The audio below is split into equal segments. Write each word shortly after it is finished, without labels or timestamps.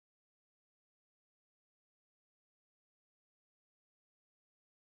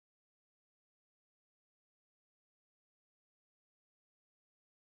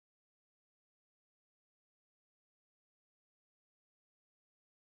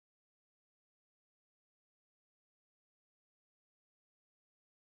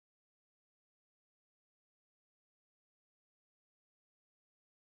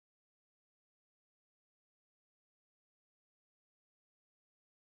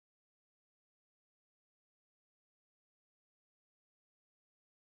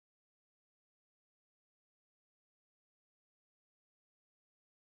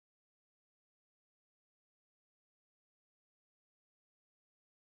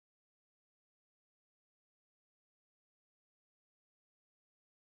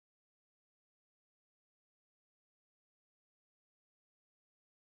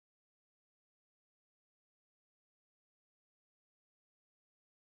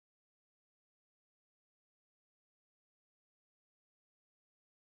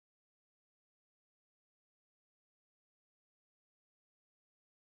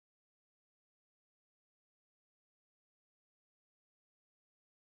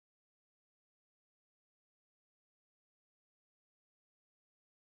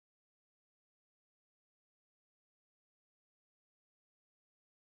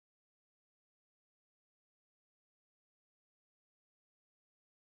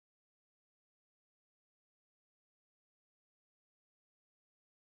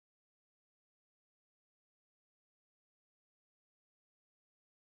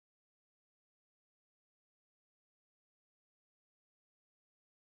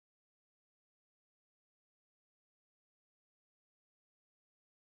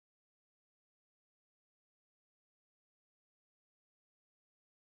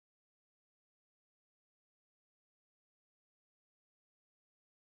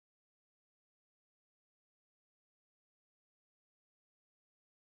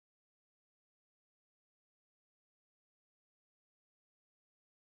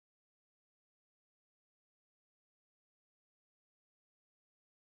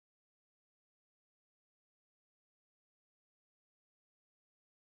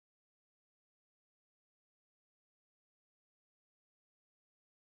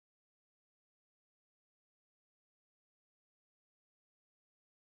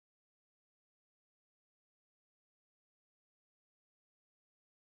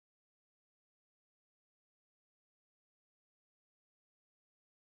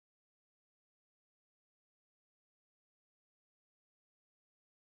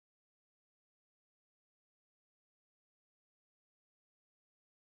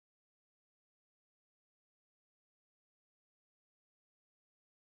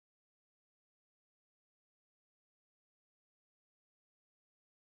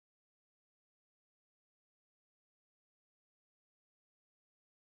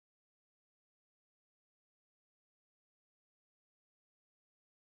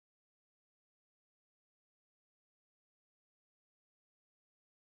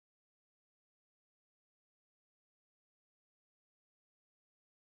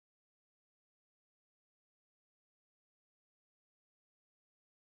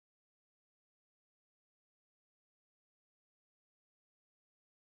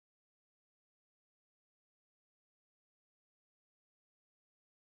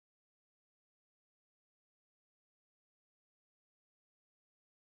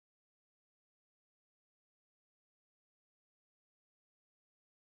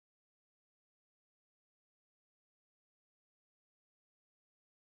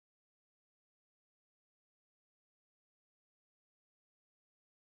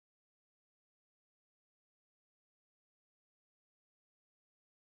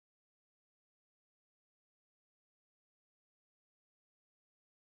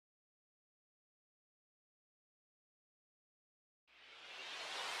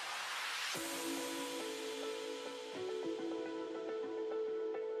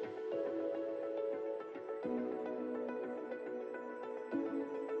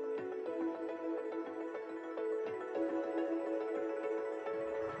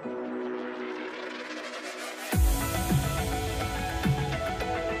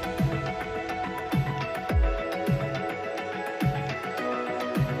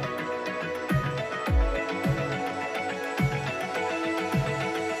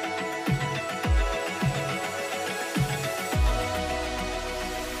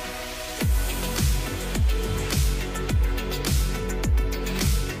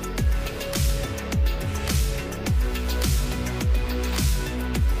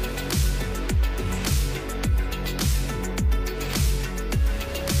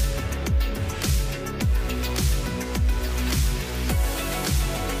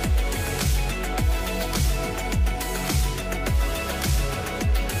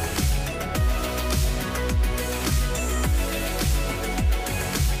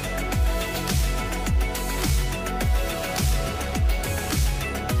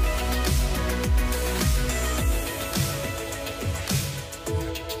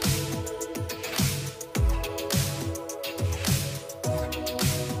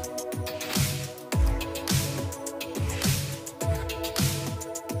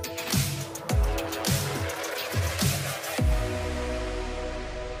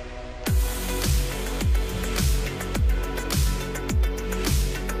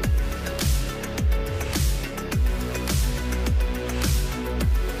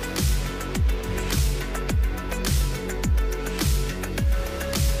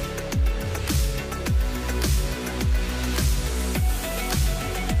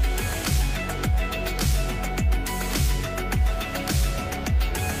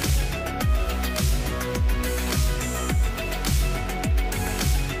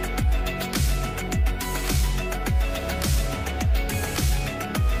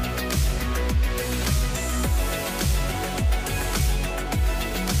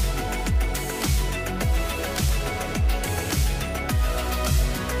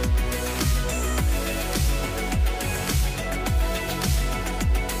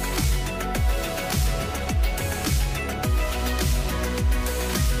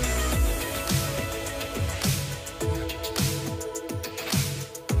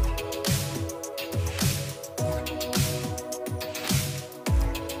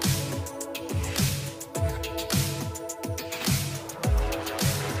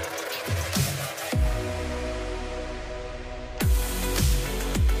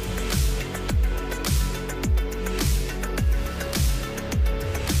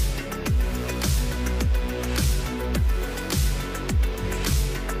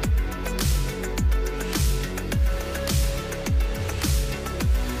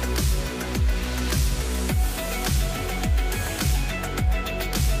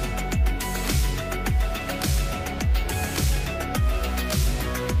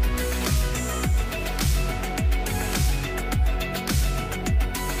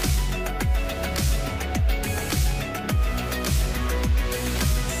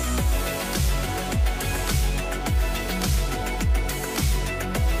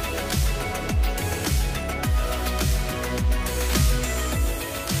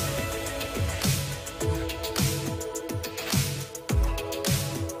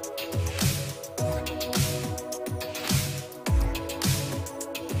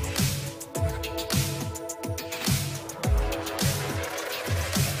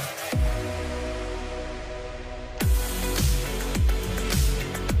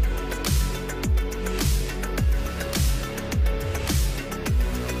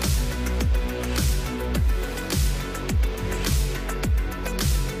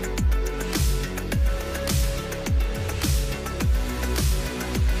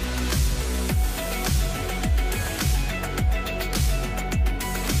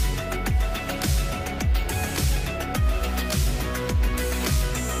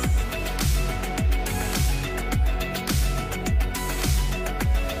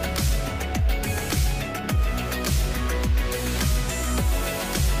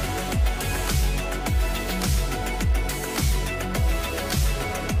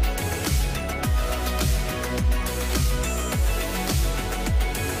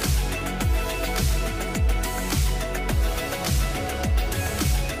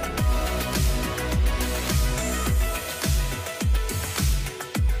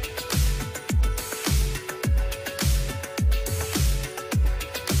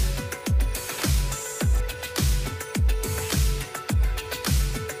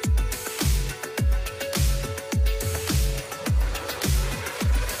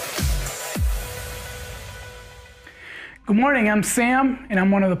Good morning, I'm Sam, and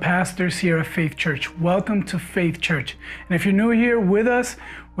I'm one of the pastors here at Faith Church. Welcome to Faith Church. And if you're new here with us,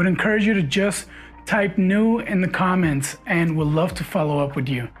 we'd encourage you to just type new in the comments, and we'd love to follow up with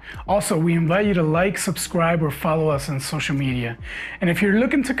you. Also, we invite you to like, subscribe, or follow us on social media. And if you're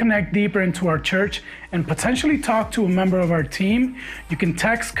looking to connect deeper into our church and potentially talk to a member of our team, you can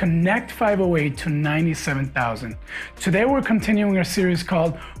text Connect 508 to 97,000. Today, we're continuing our series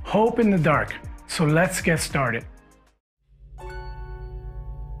called Hope in the Dark. So let's get started.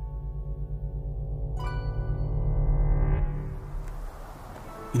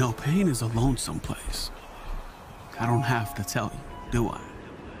 You know, pain is a lonesome place. I don't have to tell you, do I?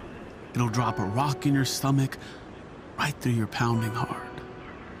 It'll drop a rock in your stomach right through your pounding heart.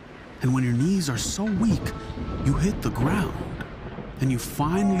 And when your knees are so weak, you hit the ground and you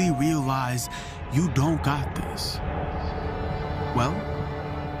finally realize you don't got this. Well,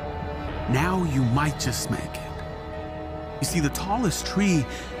 now you might just make it. You see, the tallest tree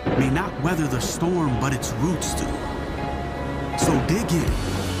may not weather the storm, but its roots do. So dig in,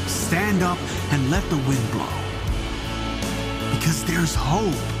 stand up, and let the wind blow. Because there's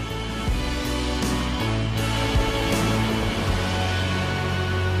hope.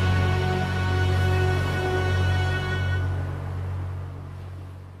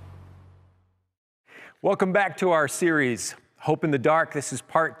 Welcome back to our series, Hope in the Dark. This is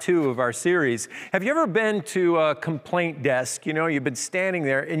part 2 of our series. Have you ever been to a complaint desk? You know, you've been standing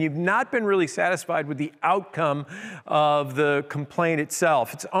there and you've not been really satisfied with the outcome of the complaint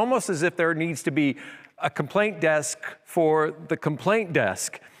itself. It's almost as if there needs to be a complaint desk for the complaint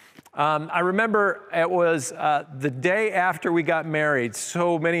desk. I remember it was the day after we got married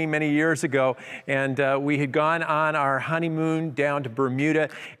so many years ago, and we had gone on our honeymoon down to Bermuda,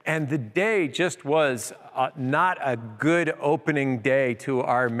 and the day just was not a good opening day to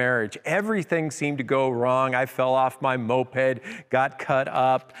our marriage. Everything seemed to go wrong. I fell off my moped, got cut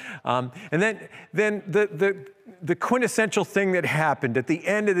up, and then the quintessential thing that happened at the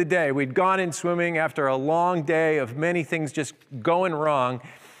end of the day, we'd gone in swimming after a long day of many things just going wrong.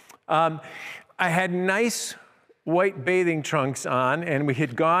 I had nice white bathing trunks on, and we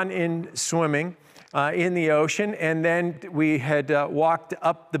had gone in swimming in the ocean, and then we had walked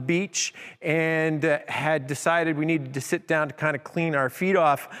up the beach and had decided we needed to sit down to kind of clean our feet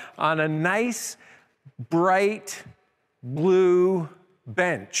off on a nice, bright blue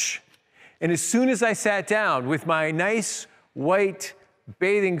bench. And as soon as I sat down with my nice white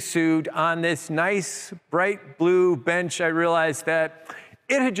bathing suit on this nice, bright blue bench, I realized that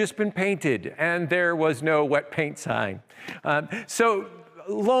it had just been painted, and there was no wet paint sign. So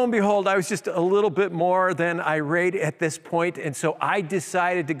lo and behold, I was just a little bit more than irate at this point, and so I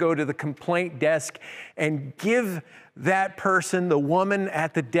decided to go to the complaint desk and give that person, the woman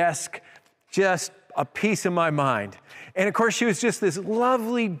at the desk, just a piece of my mind. And of course, she was just this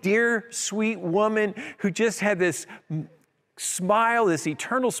lovely, dear, sweet woman who just had this smile, this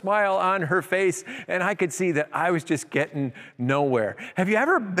eternal smile on her face, and I could see that I was just getting nowhere. Have you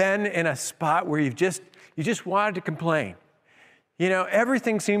ever been in a spot where you just wanted to complain? You know,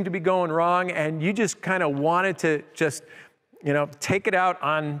 everything seemed to be going wrong, and you just kind of wanted to just, you know, take it out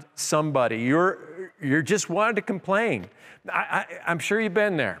on somebody. You're just wanted to complain. I'm sure you've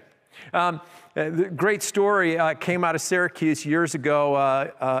been there. The great story came out of Syracuse years ago.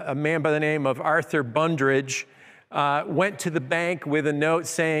 A man by the name of Arthur Bundridge went to the bank with a note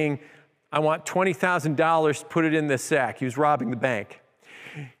saying, I want $20,000, put it in this sack. He was robbing the bank.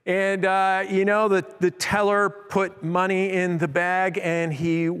 And, you know, the teller put money in the bag, and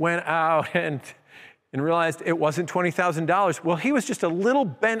he went out and realized it wasn't $20,000. Well, he was just a little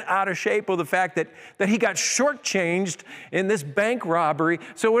bent out of shape with the fact that he got shortchanged in this bank robbery.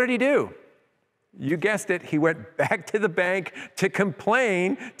 So what did he do? You guessed it. He went back to the bank to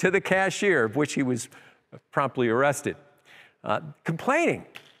complain to the cashier, of which he was promptly arrested. Complaining,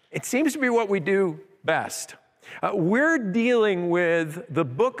 it seems to be what we do best. We're dealing with the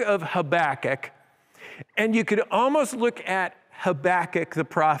book of Habakkuk, and you could almost look at Habakkuk the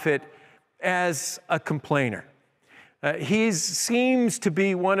prophet as a complainer. He seems to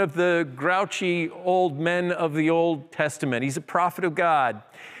be one of the grouchy old men of the Old Testament. He's a prophet of God.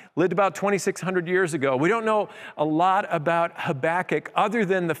 Lived about 2,600 years ago. We don't know a lot about Habakkuk other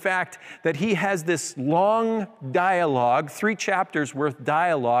than the fact that he has this long dialogue, 3 chapters worth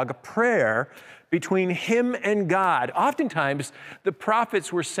dialogue, a prayer between him and God. Oftentimes, the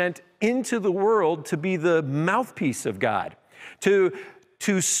prophets were sent into the world to be the mouthpiece of God, to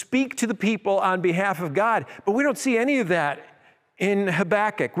speak to the people on behalf of God. But we don't see any of that in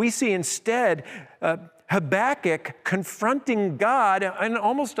Habakkuk. We see instead Habakkuk confronting God in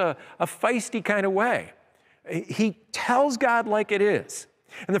almost a feisty kind of way. He tells God like it is.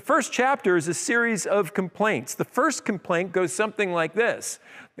 And the first chapter is a series of complaints. The first complaint goes something like this,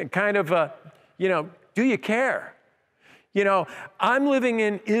 kind of, do you care? I'm living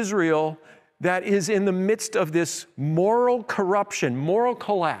in Israel that is in the midst of this moral corruption, moral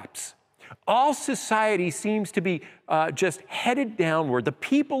collapse. All society seems to be just headed downward. The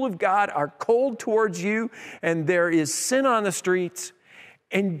people of God are cold towards you, and there is sin on the streets.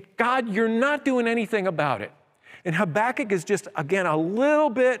 And God, you're not doing anything about it. And Habakkuk is just, again, a little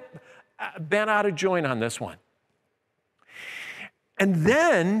bit bent out of joint on this one. And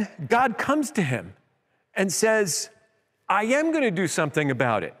then God comes to him and says, I am going to do something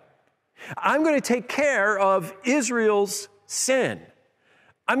about it. I'm going to take care of Israel's sin.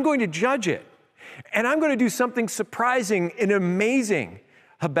 I'm going to judge it. And I'm going to do something surprising and amazing,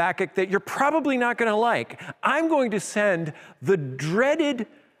 Habakkuk, that you're probably not going to like. I'm going to send the dreaded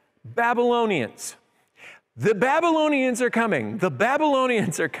Babylonians. The Babylonians are coming. The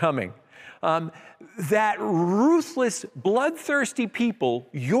Babylonians are coming. That ruthless, bloodthirsty people,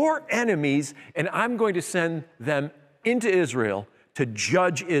 your enemies, and I'm going to send them into Israel to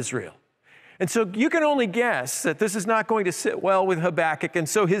judge Israel. And so you can only guess that this is not going to sit well with Habakkuk. And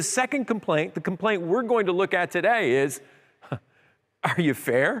so his second complaint, the complaint we're going to look at today is, are you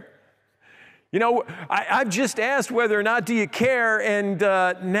fair? I've just asked whether or not do you care, and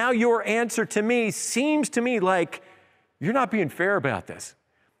now your answer to me seems to me like you're not being fair about this.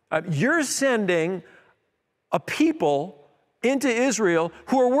 You're sending a people into Israel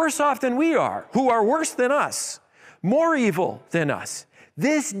who are worse off than we are, who are worse than us, more evil than us.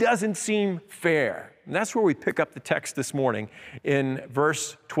 This doesn't seem fair. And that's where we pick up the text this morning in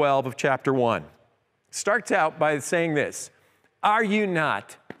verse 12 of chapter 1. It starts out by saying this, are you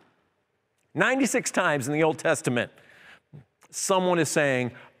not? 96 times in the Old Testament, someone is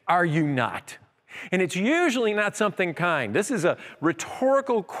saying, are you not? And it's usually not something kind. This is a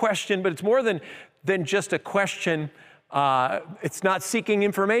rhetorical question, but it's more than just a question. It's not seeking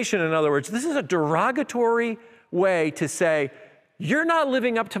information, in other words. This is a derogatory way to say, you're not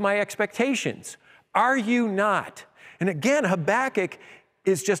living up to my expectations. Are you not? And again, Habakkuk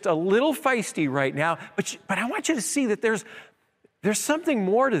is just a little feisty right now, but I want you to see that there's something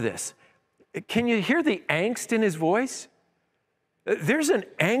more to this. Can you hear the angst in his voice? There's an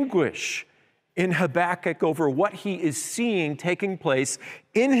anguish in Habakkuk over what he is seeing taking place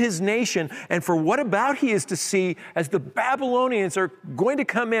in his nation and for what about he is to see as the Babylonians are going to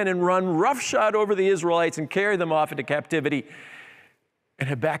come in and run roughshod over the Israelites and carry them off into captivity. And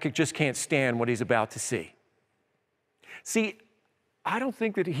Habakkuk just can't stand what he's about to see. See, I don't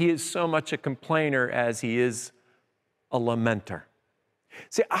think that he is so much a complainer as he is a lamenter.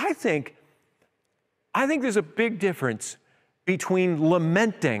 See, I think there's a big difference between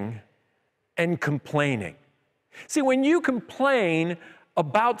lamenting and complaining. See, when you complain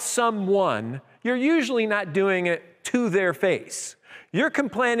about someone, you're usually not doing it to their face. You're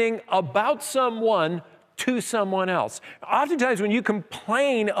complaining about someone to someone else. Oftentimes when you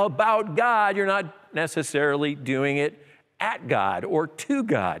complain about God, you're not necessarily doing it at God or to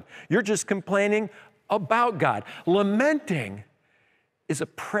God. You're just complaining about God. Lamenting is a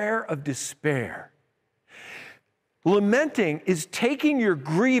prayer of despair. Lamenting is taking your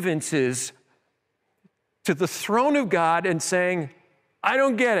grievances to the throne of God and saying, I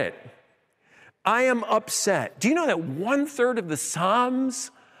don't get it. I am upset. Do you know that 1/3 of the Psalms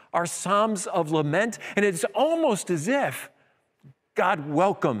are Psalms of lament? And it's almost as if God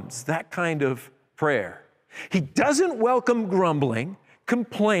welcomes that kind of prayer. He doesn't welcome grumbling,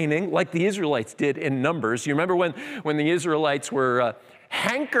 complaining, like the Israelites did in Numbers. You remember when the Israelites were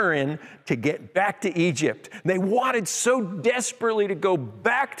hankering to get back to Egypt. They wanted so desperately to go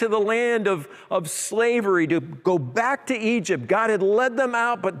back to the land of slavery, to go back to Egypt. God had led them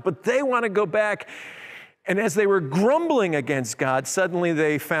out, but they want to go back. And as they were grumbling against God, suddenly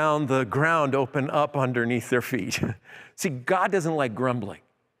they found the ground open up underneath their feet. See, God doesn't like grumbling.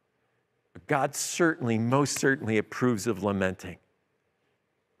 But God certainly, most certainly approves of lamenting.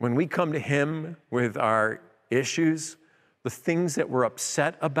 When we come to Him with our issues, the things that we're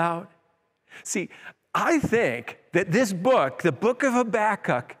upset about. See, I think that this book, the book of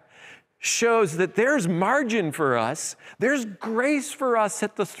Habakkuk, shows that there's margin for us, there's grace for us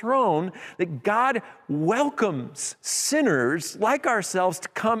at the throne, that God welcomes sinners like ourselves to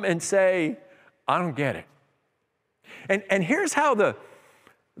come and say, I don't get it. And here's how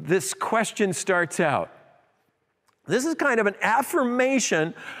this question starts out. This is kind of an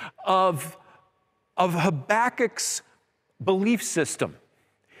affirmation of Habakkuk's belief system.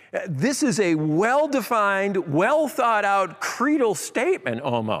 This is a well-defined, well-thought-out creedal statement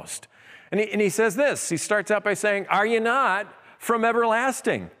almost. And he says this. He starts out by saying, are you not from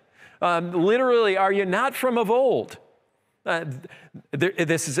everlasting? Literally, are you not from of old?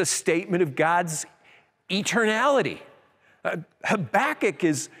 This is a statement of God's eternality. Habakkuk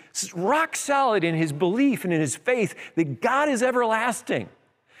is rock solid in his belief and in his faith that God is everlasting,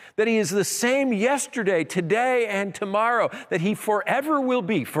 that he is the same yesterday, today, and tomorrow, that he forever will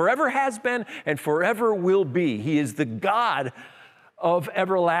be, forever has been, and forever will be. He is the God of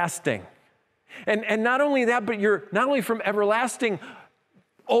everlasting. And not only that, but you're not only from everlasting,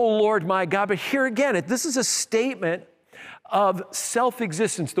 O Lord my God, but here again, this is a statement of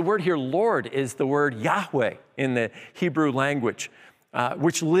self-existence. The word here, Lord, is the word Yahweh in the Hebrew language,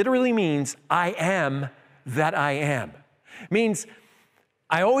 which literally means I am that I am. It means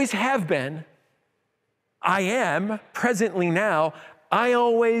I always have been, I am presently now, I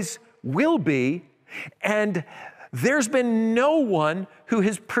always will be, and there's been no one who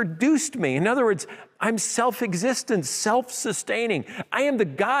has produced me. In other words, I'm self-existent, self-sustaining. I am the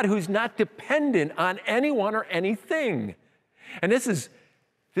God who's not dependent on anyone or anything. And this is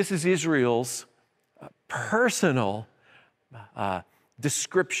Israel's personal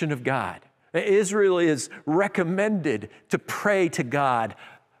description of God. Israel is recommended to pray to God,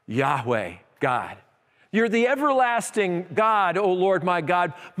 Yahweh, God. You're the everlasting God, O Lord, my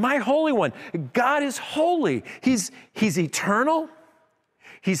God, my Holy One. God is holy. He's eternal.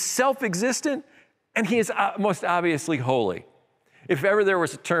 He's self-existent, and he is most obviously holy. If ever there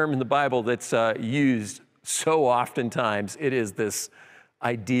was a term in the Bible that's used so oftentimes, it is this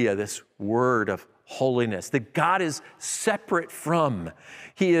idea, this word of holiness, that God is separate from.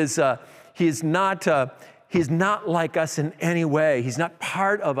 He is not like us in any way. He's not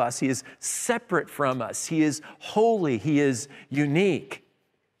part of us. He is separate from us. He is holy. He is unique.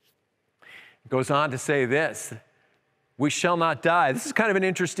 It goes on to say this, we shall not die. This is kind of an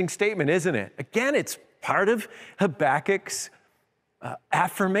interesting statement, isn't it? Again, it's part of Habakkuk's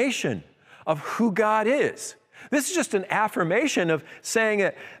affirmation of who God is. This is just an affirmation of saying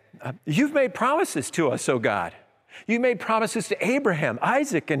that you've made promises to us, O God. You made promises to Abraham,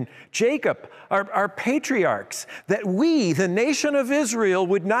 Isaac, and Jacob, our patriarchs, that we, the nation of Israel,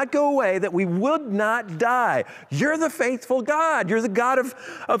 would not go away, that we would not die. You're the faithful God. You're the God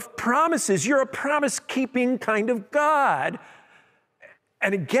of promises. You're a promise-keeping kind of God.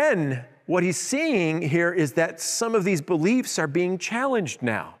 And again, what he's seeing here is that some of these beliefs are being challenged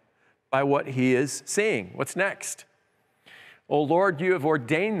now by what he is seeing. What's next? O Lord, you have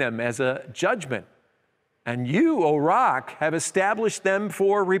ordained them as a judgment. And you, O rock, have established them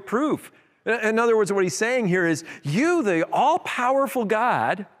for reproof. In other words, what he's saying here is, you, the all-powerful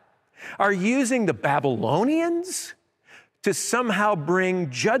God, are using the Babylonians to somehow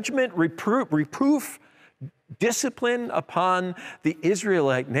bring judgment, reproof, discipline upon the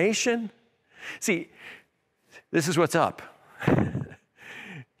Israelite nation. See, this is what's up.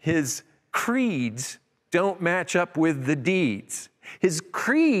 His creeds don't match up with the deeds. His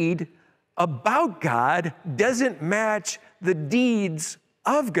creed about God doesn't match the deeds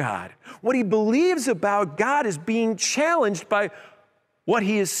of God. What he believes about God is being challenged by what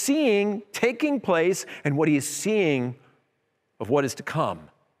he is seeing taking place and what he is seeing of what is to come. Have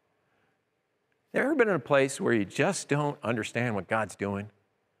you ever been in a place where you just don't understand what God's doing,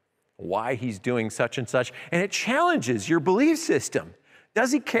 why he's doing such and such, and it challenges your belief system?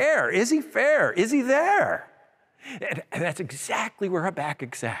 Does he care? Is he fair? Is he there? And that's exactly where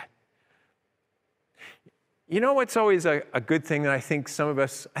Habakkuk's at. You know what's always a good thing that I think some of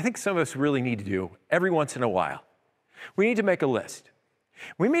us really need to do every once in a while? We need to make a list.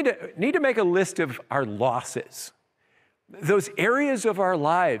 We need to make a list of our losses, those areas of our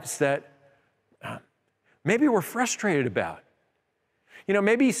lives that maybe we're frustrated about. You know,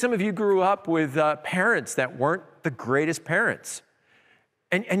 maybe some of you grew up with parents that weren't the greatest parents.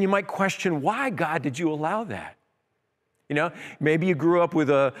 And you might question, why, God, did you allow that? You know, maybe you grew up with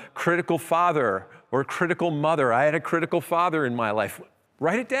a critical father or a critical mother. I had a critical father in my life.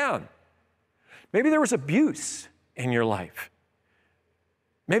 Write it down. Maybe there was abuse in your life.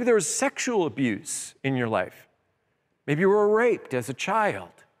 Maybe there was sexual abuse in your life. Maybe you were raped as a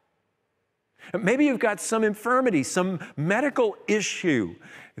child. Maybe you've got some infirmity, some medical issue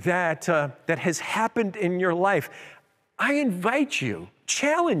that has happened in your life. I invite you,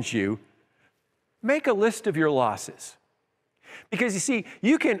 challenge you, make a list of your losses. Because you see,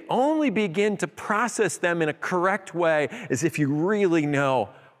 you can only begin to process them in a correct way as if you really know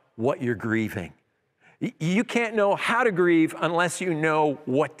what you're grieving. You can't know how to grieve unless you know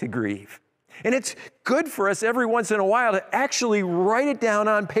what to grieve. And it's good for us every once in a while to actually write it down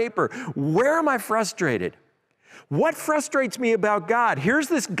on paper. Where am I frustrated? What frustrates me about God? Here's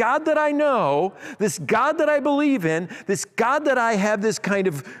this God that I know, this God that I believe in, this God that I have this kind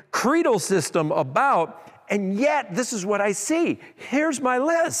of creedal system about, and yet this is what I see. Here's my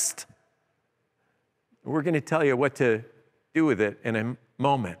list. We're going to tell you what to do with it in a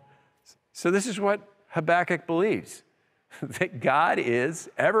moment. So this is what Habakkuk believes, that God is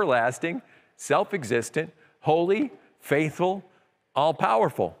everlasting, self-existent, holy, faithful,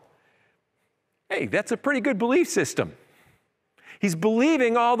 all-powerful. Hey, that's a pretty good belief system. He's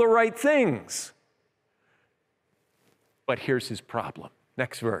believing all the right things. But here's his problem.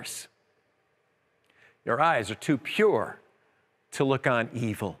 Next verse. Your eyes are too pure to look on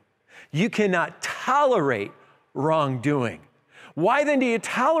evil. You cannot tolerate wrongdoing. Why then do you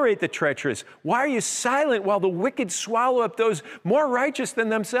tolerate the treacherous? Why are you silent while the wicked swallow up those more righteous than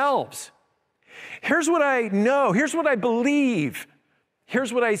themselves? Here's what I know. Here's what I believe.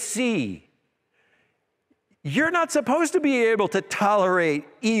 Here's what I see. You're not supposed to be able to tolerate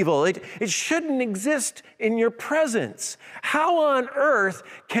evil. It shouldn't exist in your presence. How on earth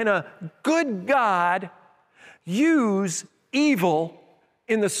can a good God use evil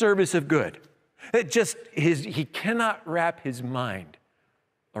in the service of good? He cannot wrap his mind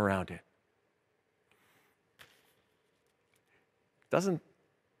around it. Doesn't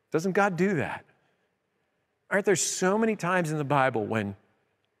God do that? Aren't there so many times in the Bible when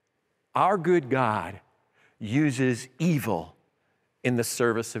our good God uses evil in the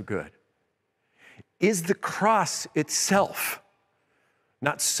service of good? Is the cross itself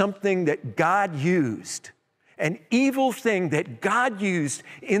not something that God used, an evil thing that God used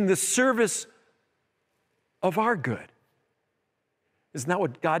in the service of our good? Isn't that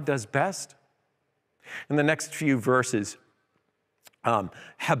what God does best? In the next few verses,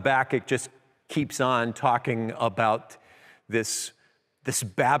 Habakkuk just keeps on talking about this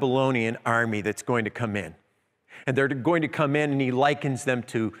Babylonian army that's going to come in. And they're going to come in, and he likens them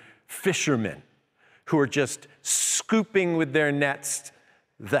to fishermen who are just scooping with their nets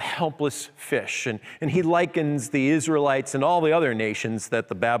the helpless fish. And he likens the Israelites and all the other nations that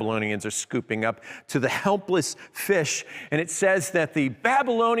the Babylonians are scooping up to the helpless fish. And it says that the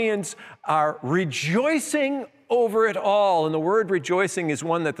Babylonians are rejoicing over it all. And the word rejoicing is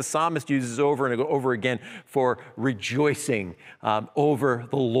one that the psalmist uses over and over again for rejoicing over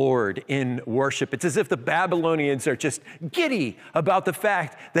the Lord in worship. It's as if the Babylonians are just giddy about the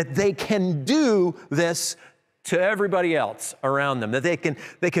fact that they can do this to everybody else around them, that they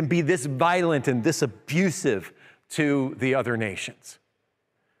can be this violent and this abusive to the other nations.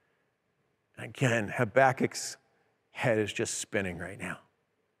 Again, Habakkuk's head is just spinning right now.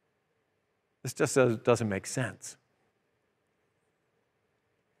 This just doesn't make sense.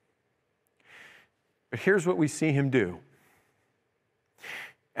 But here's what we see him do.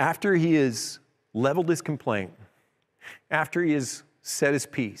 After he has leveled his complaint, after he has said his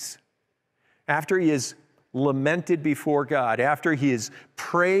piece, after he has lamented before God, after he has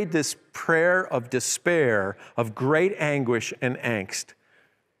prayed this prayer of despair, of great anguish and angst,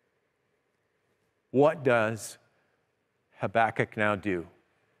 what does Habakkuk now do?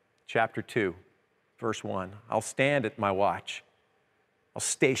 Chapter 2, verse 1. I'll stand at my watch. I'll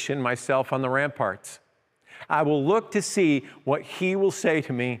station myself on the ramparts. I will look to see what he will say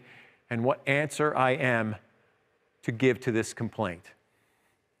to me and what answer I am to give to this complaint.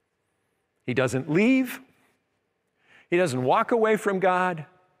 He doesn't leave. He doesn't walk away from God.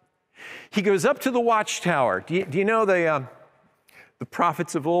 He goes up to the watchtower. Do you know the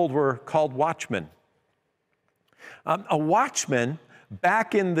prophets of old were called watchmen? A watchman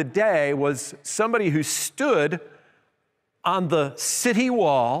back in the day was somebody who stood on the city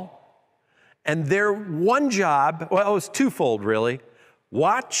wall, and their one job, well, it was twofold really,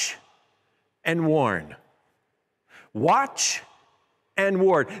 watch and warn. Watch and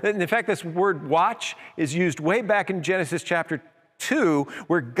warn. In fact, this word watch is used way back in Genesis chapter 2,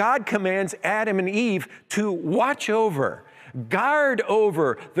 where God commands Adam and Eve to watch over, guard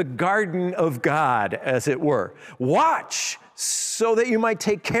over the garden of God, as it were. Watch so that you might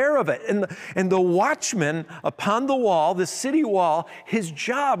take care of it. And the watchman upon the wall, the city wall, his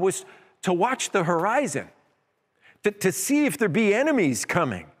job was to watch the horizon, to see if there be enemies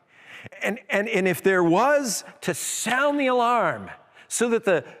coming. And if there was, to sound the alarm so that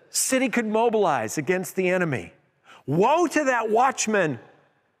the city could mobilize against the enemy. Woe to that watchman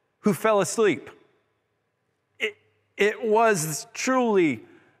who fell asleep. It was truly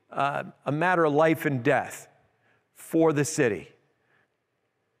a matter of life and death for the city.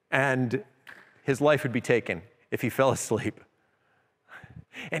 And his life would be taken if he fell asleep.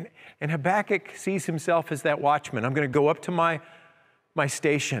 And Habakkuk sees himself as that watchman. I'm going to go up to my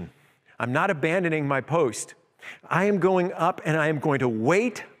station. I'm not abandoning my post. I am going up and I am going to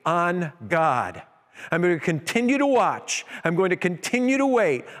wait on God. I'm going to continue to watch. I'm going to continue to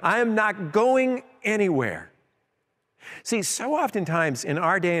wait. I am not going anywhere. See, so oftentimes in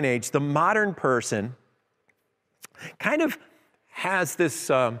our day and age, the modern person kind of has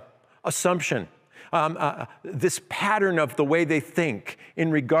this assumption, this pattern of the way they think in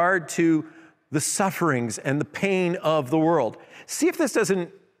regard to the sufferings and the pain of the world. See if this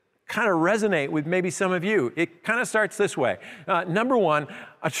doesn't kind of resonate with maybe some of you. It kind of starts this way. Number one,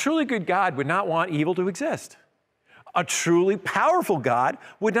 a truly good God would not want evil to exist. A truly powerful God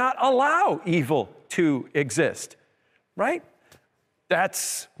would not allow evil to exist, right?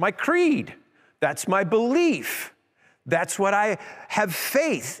 That's my creed. That's my belief. That's what I have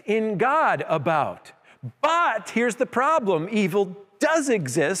faith in God about. But here's the problem. Evil does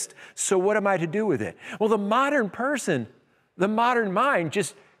exist, so what am I to do with it? Well, the modern person, the modern mind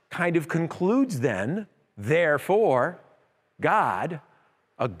just kind of concludes then, therefore, God,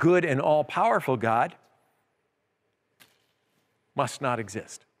 a good and all-powerful God, must not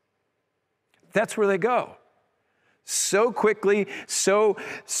exist. That's where they go. So quickly, so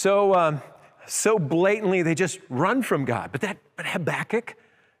blatantly, they just run from God. But Habakkuk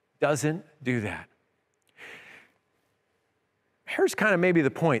doesn't do that. Here's kind of maybe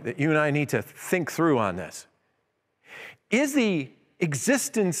the point that you and I need to think through on this. Is the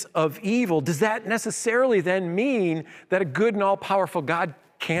existence of evil, does that necessarily then mean that a good and all-powerful God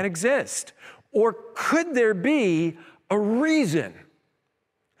can't exist? Or could there be a reason?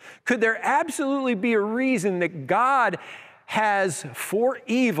 Could there absolutely be a reason that God has for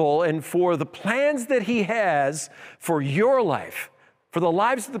evil and for the plans that he has for your life, for the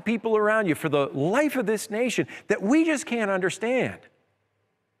lives of the people around you, for the life of this nation, that we just can't understand?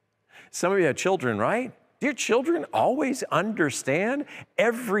 Some of you have children, right? Do your children always understand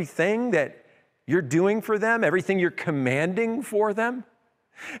everything that you're doing for them, everything you're commanding for them?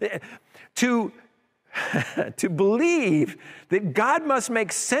 To believe that God must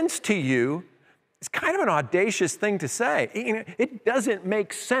make sense to you is kind of an audacious thing to say. It doesn't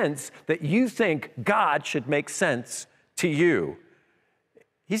make sense that you think God should make sense to you.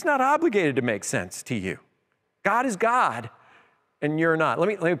 He's not obligated to make sense to you. God is God, and you're not.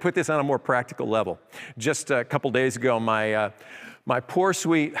 Let me put this on a more practical level. Just a couple days ago, my poor,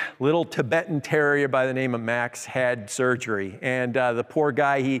 sweet little Tibetan terrier by the name of Max had surgery, and the poor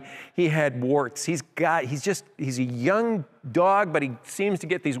guy, he had warts. He's a young dog, but he seems to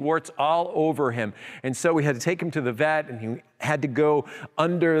get these warts all over him. And so we had to take him to the vet, and he had to go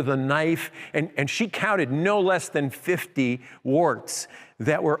under the knife, and she counted no less than 50 warts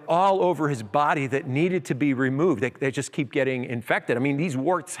that were all over his body that needed to be removed. They just keep getting infected. I mean, these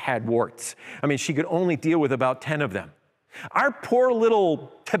warts had warts. I mean, she could only deal with about 10 of them. Our poor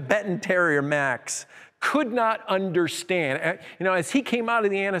little Tibetan terrier, Max, could not understand. As he came out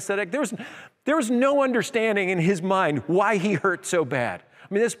of the anesthetic, there was no understanding in his mind why he hurt so bad.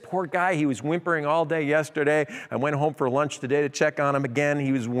 I mean, this poor guy, he was whimpering all day yesterday. I went home for lunch today to check on him again.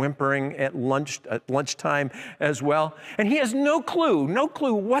 He was whimpering at lunchtime as well. And he has no clue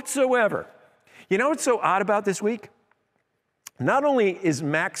whatsoever. You know what's so odd about this week? Not only is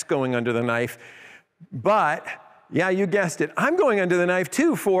Max going under the knife, but, yeah, you guessed it, I'm going under the knife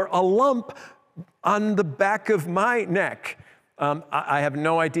too for a lump on the back of my neck. I have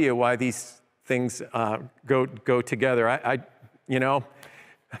no idea why these things go together.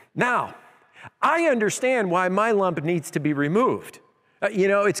 Now, I understand why my lump needs to be removed.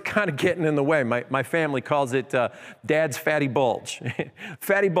 It's kind of getting in the way. My family calls it Dad's fatty bulge.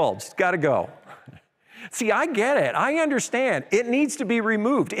 Fatty bulge, it's got to go. See, I get it. I understand. It needs to be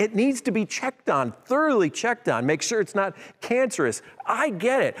removed. It needs to be checked on, thoroughly checked on. Make sure it's not cancerous. I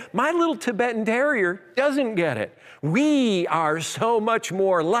get it. My little Tibetan terrier doesn't get it. We are so much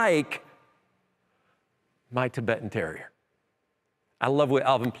more like my Tibetan terrier. I love what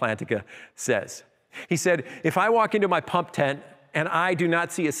Alvin Plantinga says. He said, if I walk into my pump tent and I do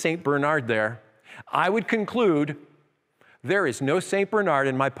not see a St. Bernard there, I would conclude there is no St. Bernard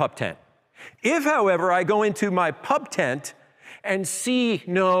in my pup tent. If, however, I go into my pup tent and see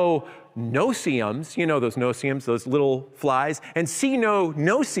no no-see-ums, those no-see-ums, those little flies, and see no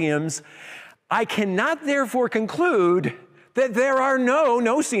no-see-ums, I cannot therefore conclude that there are no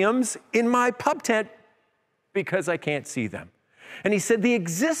no-see-ums in my pup tent because I can't see them. And he said the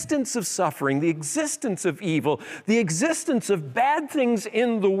existence of suffering, the existence of evil, the existence of bad things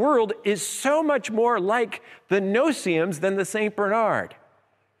in the world is so much more like the no-see-ums than the St. Bernard.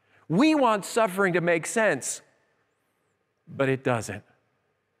 We want suffering to make sense, but it doesn't.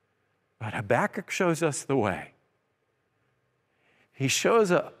 But Habakkuk shows us the way. He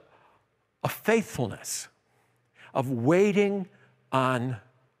shows a faithfulness of waiting on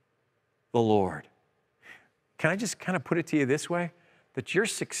the Lord. Can I just kind of put it to you this way? That your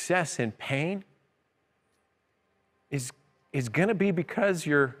success in pain is going to be because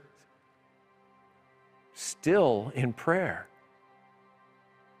you're still in prayer.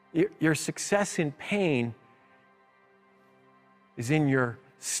 Your success in pain is in your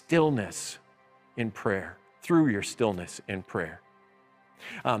stillness in prayer, through your stillness in prayer.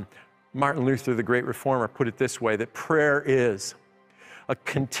 Martin Luther, the great reformer, put it this way, that prayer is a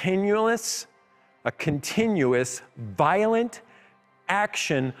continuous, violent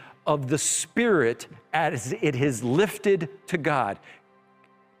action of the Spirit as it is lifted to God.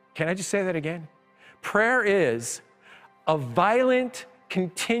 Can I just say that again? Prayer is a violent,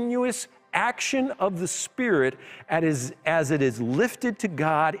 continuous action of the Spirit as it is lifted to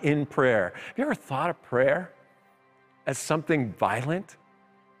God in prayer. Have you ever thought of prayer as something violent?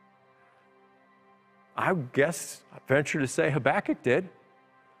 I guess I venture to say Habakkuk did.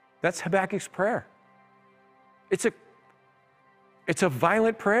 That's Habakkuk's prayer. It's a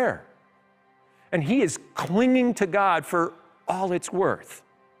violent prayer. And he is clinging to God for all it's worth.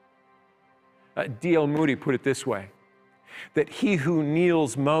 D.L. Moody put it this way, that he who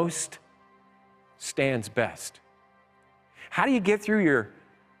kneels most stands best. How do you get through your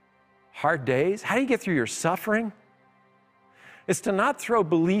hard days? How do you get through your suffering? It's to not throw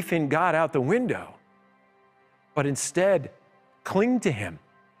belief in God out the window, but instead cling to Him,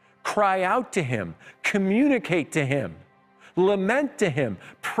 cry out to Him, communicate to Him, lament to Him,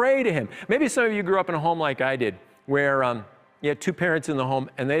 pray to Him. Maybe some of you grew up in a home like I did, where you had two parents in the home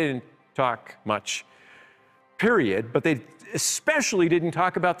and they didn't talk much, period, but they especially didn't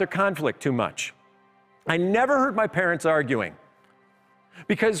talk about their conflict too much. I never heard my parents arguing,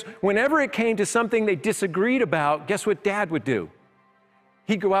 because whenever it came to something they disagreed about, guess what Dad would do?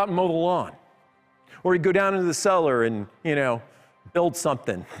 He'd go out and mow the lawn, or he'd go down into the cellar and, build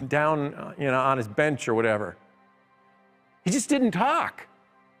something down, on his bench or whatever. He just didn't talk.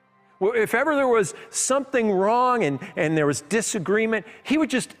 Well, if ever there was something wrong and there was disagreement, he would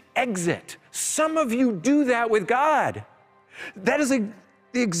just exit. Some of you do that with God. That is the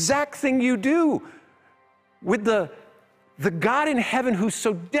exact thing you do with the God in heaven who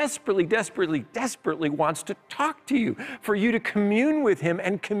so desperately, desperately, desperately wants to talk to you, for you to commune with Him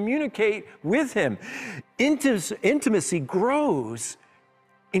and communicate with Him. Intimacy grows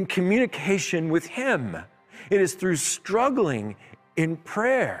in communication with Him. It is through struggling in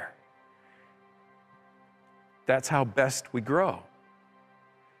prayer. That's how best we grow.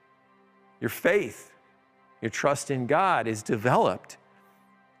 Your faith, your trust in God is developed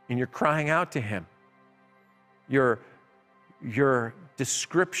in your crying out to Him. Your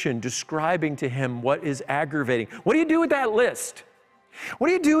describing to Him what is aggravating. What do you do with that list? What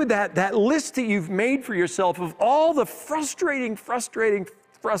do you do with that list that you've made for yourself of all the frustrating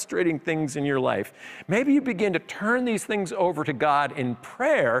things in your life? Maybe you begin to turn these things over to God in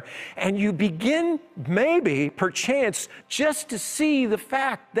prayer, and you begin, maybe, perchance, just to see the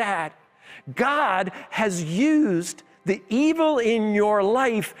fact that God has used the evil in your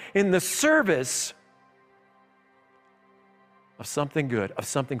life in the service of something good, of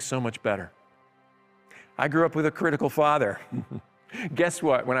something so much better. I grew up with a critical father. Guess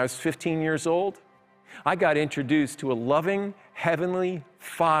what? When I was 15 years old, I got introduced to a loving Heavenly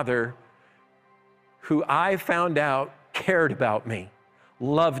Father who I found out cared about me,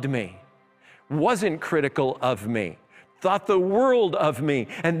 loved me, wasn't critical of me, thought the world of me.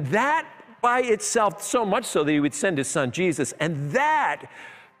 And that by itself, so much so that He would send His Son Jesus, and that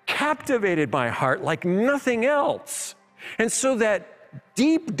captivated my heart like nothing else. And so that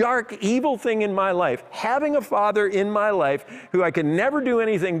deep, dark, evil thing in my life, having a father in my life who I could never do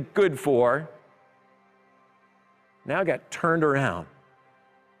anything good for, now got turned around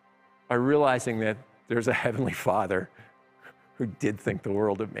by realizing that there's a Heavenly Father who did think the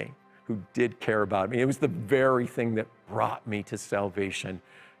world of me, who did care about me. It was the very thing that brought me to salvation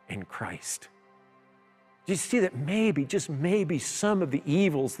in Christ. Do you see that maybe, just maybe, some of the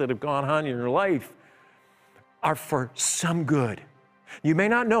evils that have gone on in your life are for some good? You may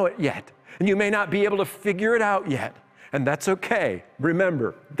not know it yet, and you may not be able to figure it out yet, and that's okay.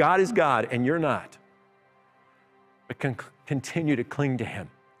 Remember, God is God, and you're not. But continue to cling to Him.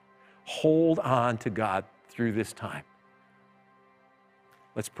 Hold on to God through this time.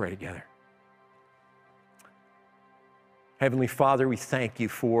 Let's pray together. Heavenly Father, we thank You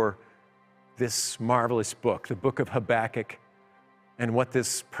for this marvelous book, the book of Habakkuk, and what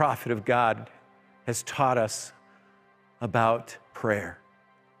this prophet of God has taught us about prayer.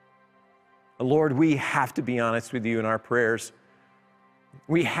 Lord, we have to be honest with You in our prayers.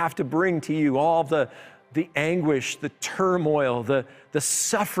 We have to bring to You all the the anguish, the turmoil, the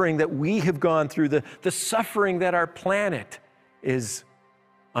suffering that we have gone through, the suffering that our planet is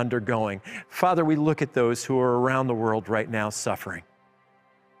undergoing. Father, we look at those who are around the world right now suffering.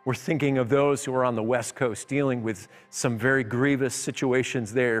 We're thinking of those who are on the West Coast dealing with some very grievous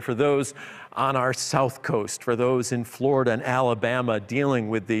situations there, for those on our South Coast, for those in Florida and Alabama dealing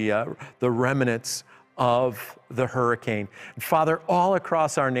with the remnants of the hurricane. And Father, all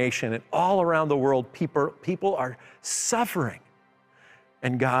across our nation and all around the world, people are suffering.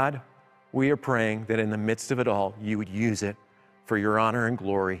 And God, we are praying that in the midst of it all, you would use it for your honor and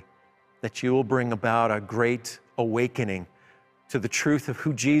glory, that you will bring about a great awakening to the truth of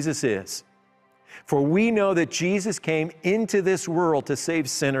who Jesus is. For we know that Jesus came into this world to save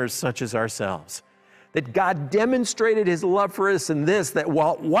sinners such as ourselves. That God demonstrated his love for us in this, that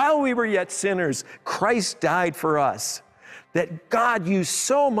while we were yet sinners, Christ died for us. That God, you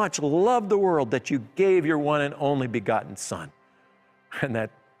so much loved the world that you gave your one and only begotten Son. And that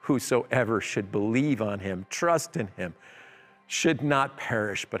whosoever should believe on him, trust in him, should not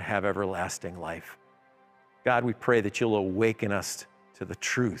perish but have everlasting life. God, we pray that you'll awaken us to the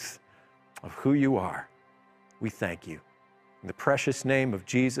truth of who you are. We thank you. In the precious name of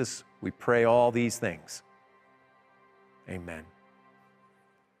Jesus, we pray all these things. Amen.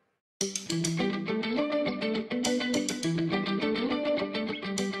 Hey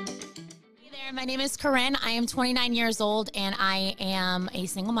there, my name is Corinne. I am 29 years old and I am a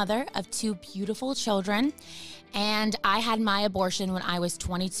single mother of 2 beautiful children. And I had my abortion when I was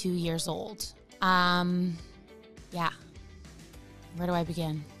 22 years old. Where do I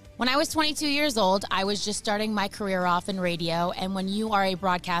begin? When I was 22 years old, I was just starting my career off in radio. And when you are a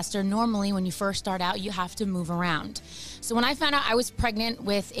broadcaster, normally when you first start out, you have to move around. So when I found out I was pregnant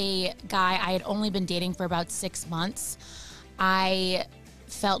with a guy I had only been dating for about 6 months, I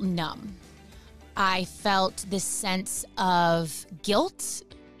felt numb. I felt this sense of guilt.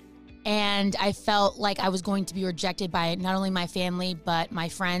 And I felt like I was going to be rejected by not only my family, but my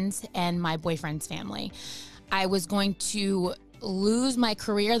friends and my boyfriend's family. I was going to lose my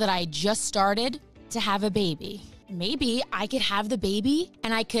career that I just started to have a baby. Maybe I could have the baby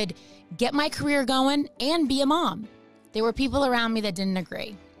and I could get my career going and be a mom. There were people around me that didn't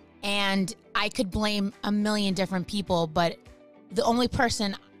agree. And I could blame a million different people, but the only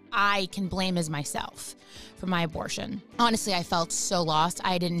person I can blame is myself for my abortion. Honestly, I felt so lost.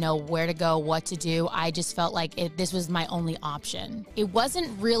 I didn't know where to go, what to do. I just felt like this was my only option. It wasn't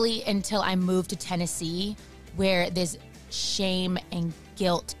really until I moved to Tennessee where this shame and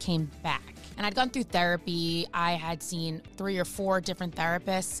guilt came back. And I'd gone through therapy. I had seen 3 or 4 different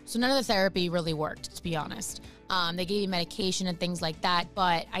therapists. So none of the therapy really worked, to be honest. They gave me medication and things like that,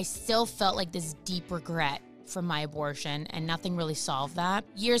 but I still felt like this deep regret from my abortion, and nothing really solved that.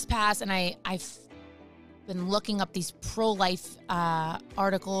 Years passed, and I've been looking up these pro-life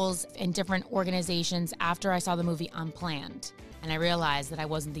articles in different organizations after I saw the movie Unplanned. And I realized that I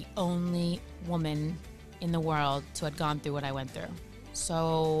wasn't the only woman in the world to have gone through what I went through.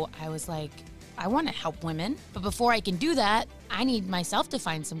 So I was like, I want to help women, but before I can do that, I need myself to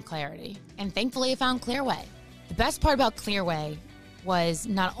find some clarity. And thankfully I found Clearway. The best part about Clearway was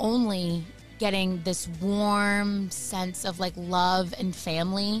not only getting this warm sense of like love and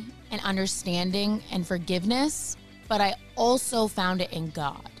family and understanding and forgiveness, but I also found it in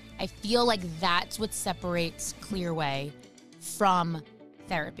God. I feel like that's what separates Clearway from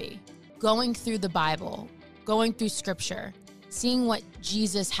therapy. Going through the Bible, going through scripture, seeing what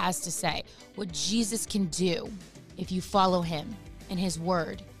Jesus has to say, what Jesus can do if you follow him and his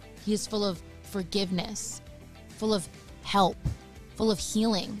word. He is full of forgiveness, full of help, full of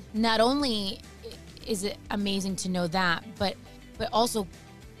healing. Not only is it amazing to know that, but also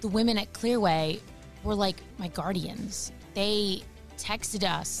the women at Clearway were like my guardians. They texted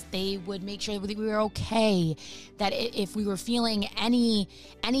us. They would make sure that we were okay, that if we were feeling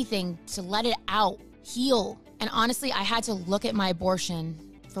anything, to let it out, heal. And honestly, I had to look at my abortion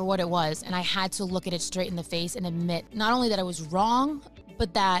for what it was, and I had to look at it straight in the face and admit not only that I was wrong,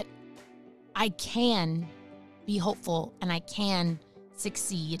 but that I can be hopeful and I can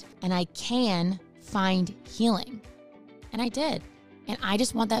succeed and I can find healing. And I did. And I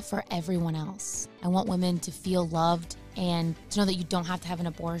just want that for everyone else. I want women to feel loved and to know that you don't have to have an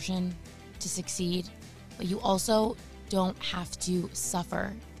abortion to succeed, but you also don't have to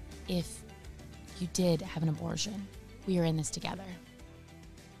suffer if you did have an abortion. We are in this together.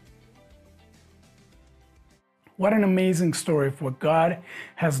 What an amazing story of what God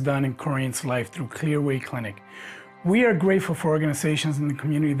has done in Corinne's life through Clearway Clinic. We are grateful for organizations in the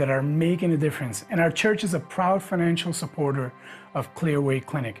community that are making a difference, and our church is a proud financial supporter of Clearway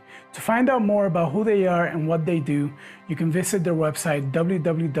Clinic. To find out more about who they are and what they do, you can visit their website,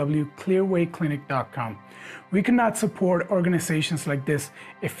 www.clearwayclinic.com. We could not support organizations like this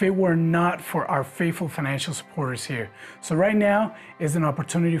if it were not for our faithful financial supporters here. So right now is an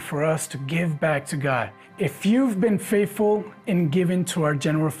opportunity for us to give back to God. If you've been faithful in giving to our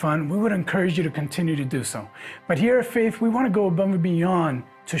general fund, we would encourage you to continue to do so. But here at Faith, we want to go above and beyond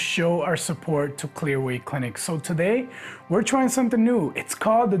to show our support to Clearway Clinic. So today, we're trying something new. It's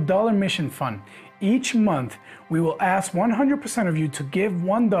called the Dollar Mission Fund. Each month, we will ask 100% of you to give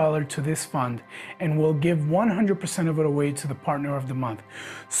 $1 to this fund, and we'll give 100% of it away to the partner of the month.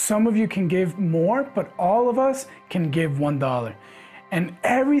 Some of you can give more, but all of us can give $1. And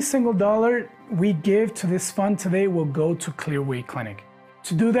every single dollar we give to this fund today will go to Clearway Clinic.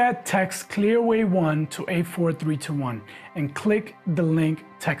 To do that, text Clearway1 to 84321 and click the link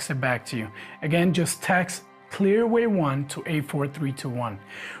texted back to you. Again, just text Clearway1 to 84321.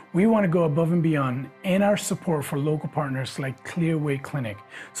 We want to go above and beyond in our support for local partners like Clearway Clinic.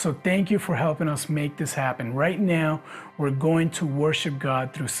 So thank you for helping us make this happen. Right now, we're going to worship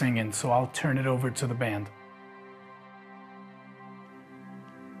God through singing, so I'll turn it over to the band.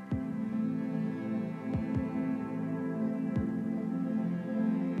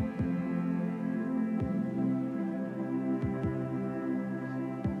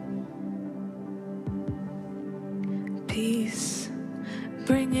 Peace,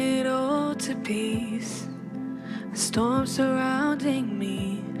 bring it all to peace. The storm surrounding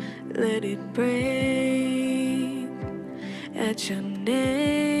me, let it break. At your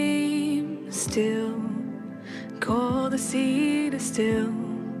name, still, call the sea to still,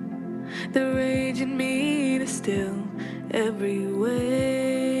 the rage in me to still, every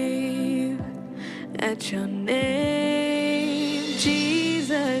wave. At your name,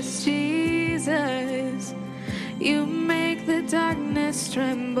 Jesus, Jesus, you make the darkness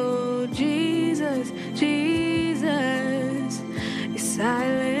tremble. Jesus, Jesus, you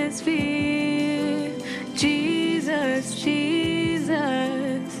silence fear. Jesus,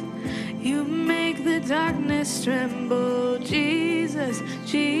 Jesus, you make the darkness tremble. Jesus,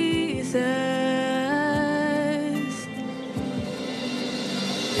 Jesus.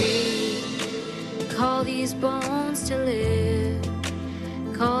 Call these bones to live,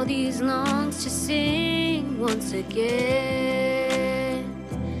 call these lungs to sing once again.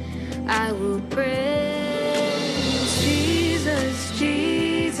 I will praise Jesus,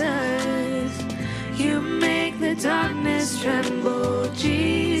 Jesus, you make the darkness tremble.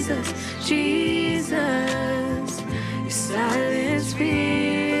 Jesus, Jesus, you silence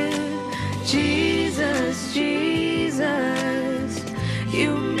fear. Jesus, Jesus,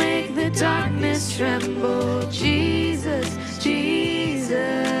 you make the darkness tremble. Jesus,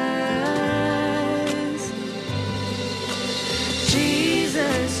 Jesus.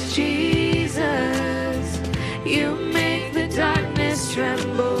 Jesus, Jesus, you make the darkness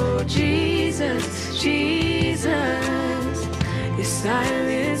tremble. Jesus, Jesus, you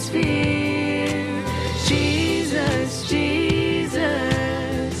silence fear. Jesus,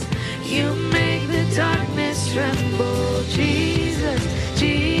 Jesus, you make the darkness tremble. Jesus,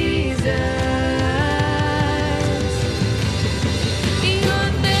 Jesus.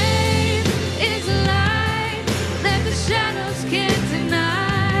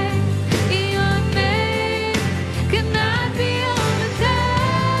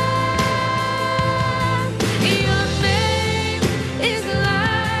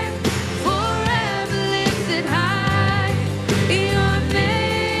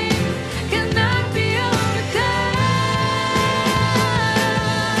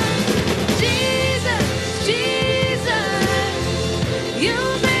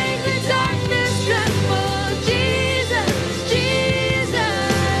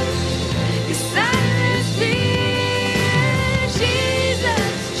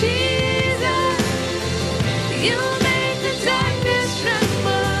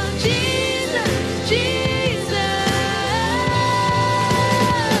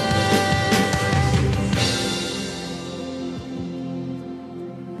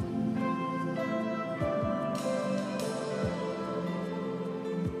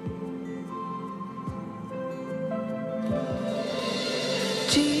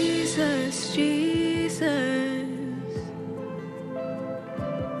 Jesus, Jesus,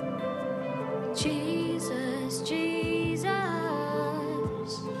 Jesus, Jesus.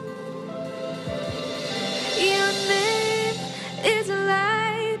 Your name is a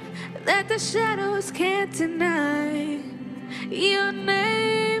light that the shadows can't deny. Your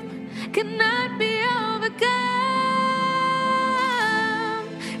name cannot be overcome.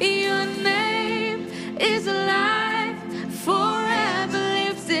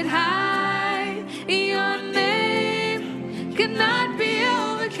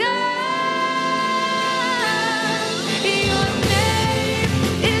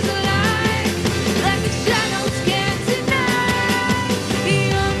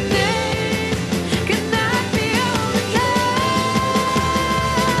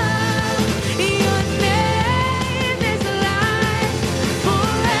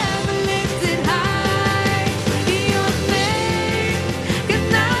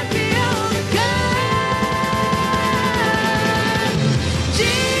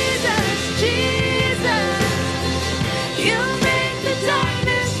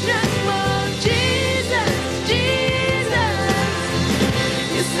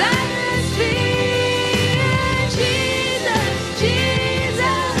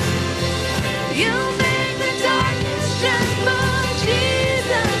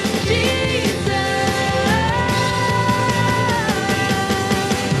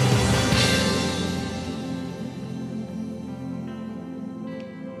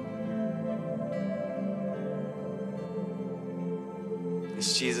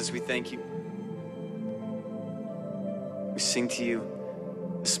 Yes, Jesus, we thank you. We sing to you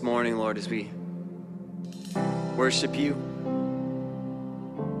this morning, Lord, as we worship you.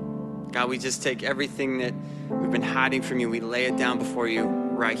 God, we just take everything that we've been hiding from you. We lay it down before you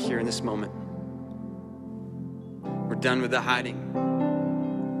right here in this moment. We're done with the hiding.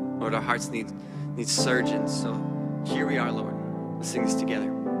 Lord, our hearts need surgeons. So here we are, Lord. Let's sing this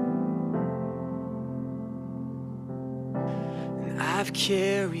together. And I've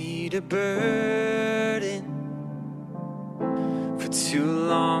carried a burden for too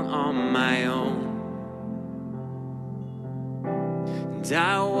long on my own. And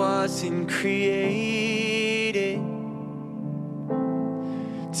I wasn't created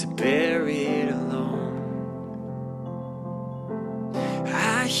to bear it alone.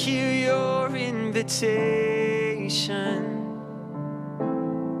 I hear your invitation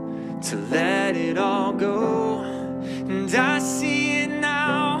to let it all go. And I see it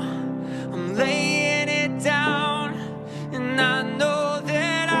now. I'm laying it down. And I know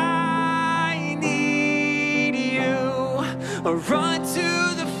that I need you. I run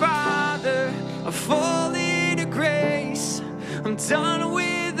to the Father. I fall into grace. I'm done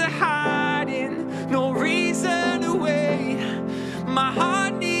with the hiding. No reason to wait. My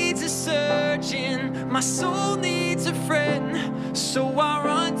heart needs a surgeon. My soul needs a friend. So I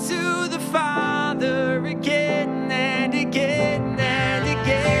run to the Father again and again and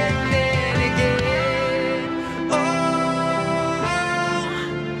again and again. Oh,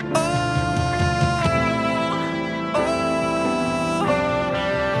 oh, oh.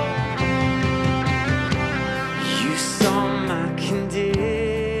 You saw my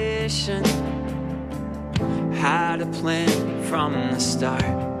condition, had a plan from the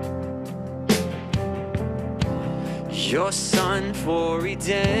start. Your son for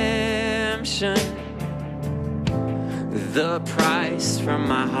redemption, the price from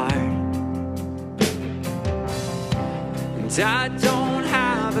my heart. And I don't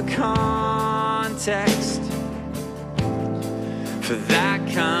have a context for that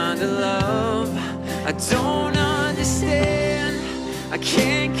kind of love. I don't understand, I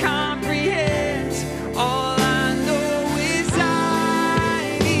can't comprehend. All I know is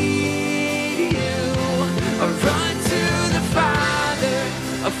I need you. I run to the Father,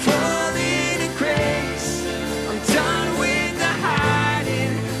 I fall into grace. I'm done with the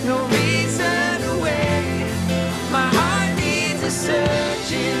hiding, no reason to wait. My heart needs a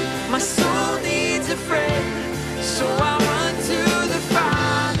surgeon, my soul needs a friend. So I run to the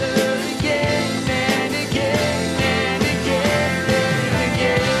Father again and again and again and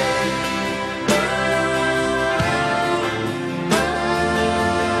again. Oh, oh,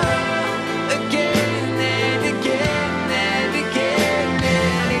 again and again and again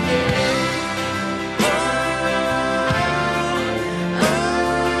and again. Oh, oh,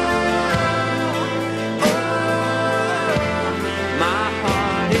 oh. My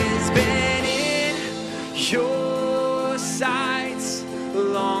heart has been in your sights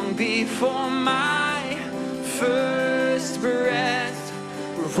long before my first breath,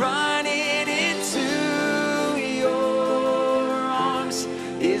 running into your arms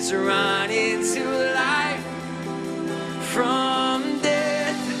is running to life from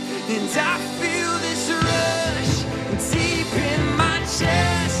death. And I feel this rush deep in my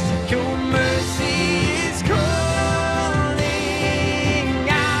chest. Your mercy is calling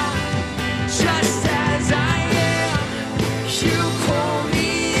out. Just as I am, you call me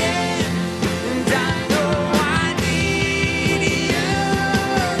in, and I know I need you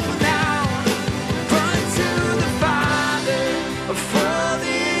now. Run to the Father, fall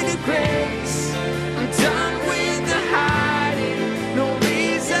into grace.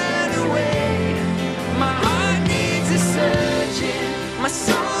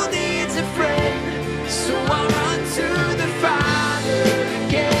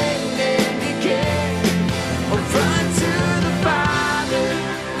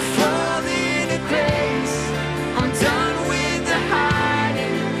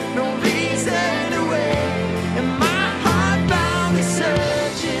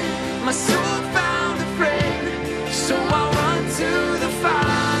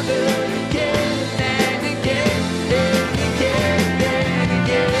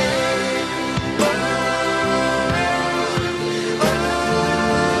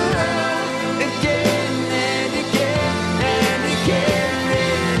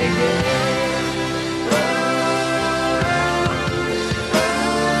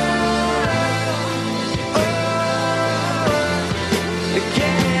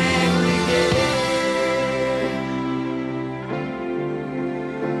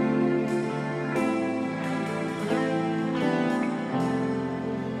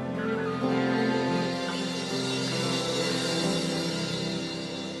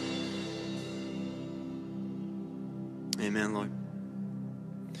 Amen, Lord.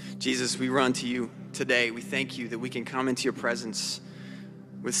 Jesus, we run to you today. We thank you that we can come into your presence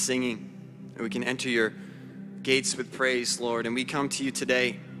with singing, and we can enter your gates with praise, Lord. And we come to you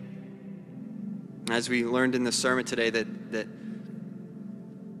today, as we learned in the sermon today, that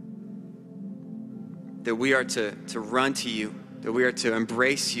we are to run to you, that we are to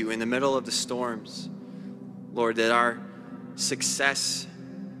embrace you in the middle of the storms. Lord, that our success,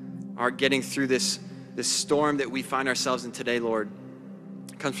 our getting through this storm that we find ourselves in today, Lord,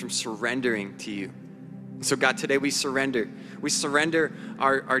 comes from surrendering to you. And so God, today we surrender. We surrender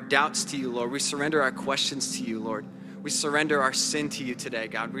our doubts to you, Lord. We surrender our questions to you, Lord. We surrender our sin to you today,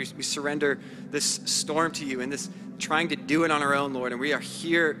 God. We surrender this storm to you and this trying to do it on our own, Lord. And we are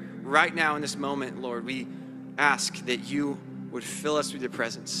here right now in this moment, Lord. We ask that you would fill us with your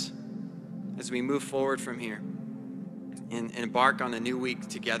presence as we move forward from here and embark on a new week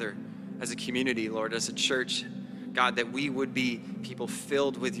together as a community, Lord, as a church. God, that we would be people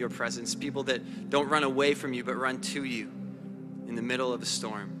filled with your presence, people that don't run away from you, but run to you in the middle of a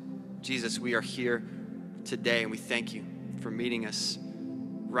storm. Jesus, we are here today, and we thank you for meeting us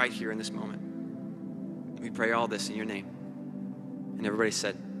right here in this moment. We pray all this in your name. And everybody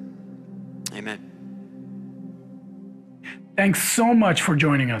said, amen. Thanks so much for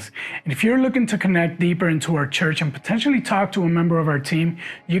joining us. And if you're looking to connect deeper into our church and potentially talk to a member of our team,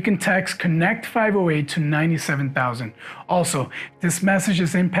 you can text Connect 508 to 97,000. Also, if this message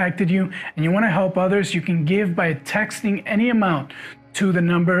has impacted you and you want to help others, you can give by texting any amount to the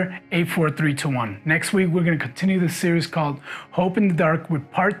number 84321. Next week, we're going to continue this series called Hope in the Dark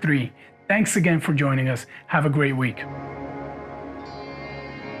with part 3. Thanks again for joining us. Have a great week.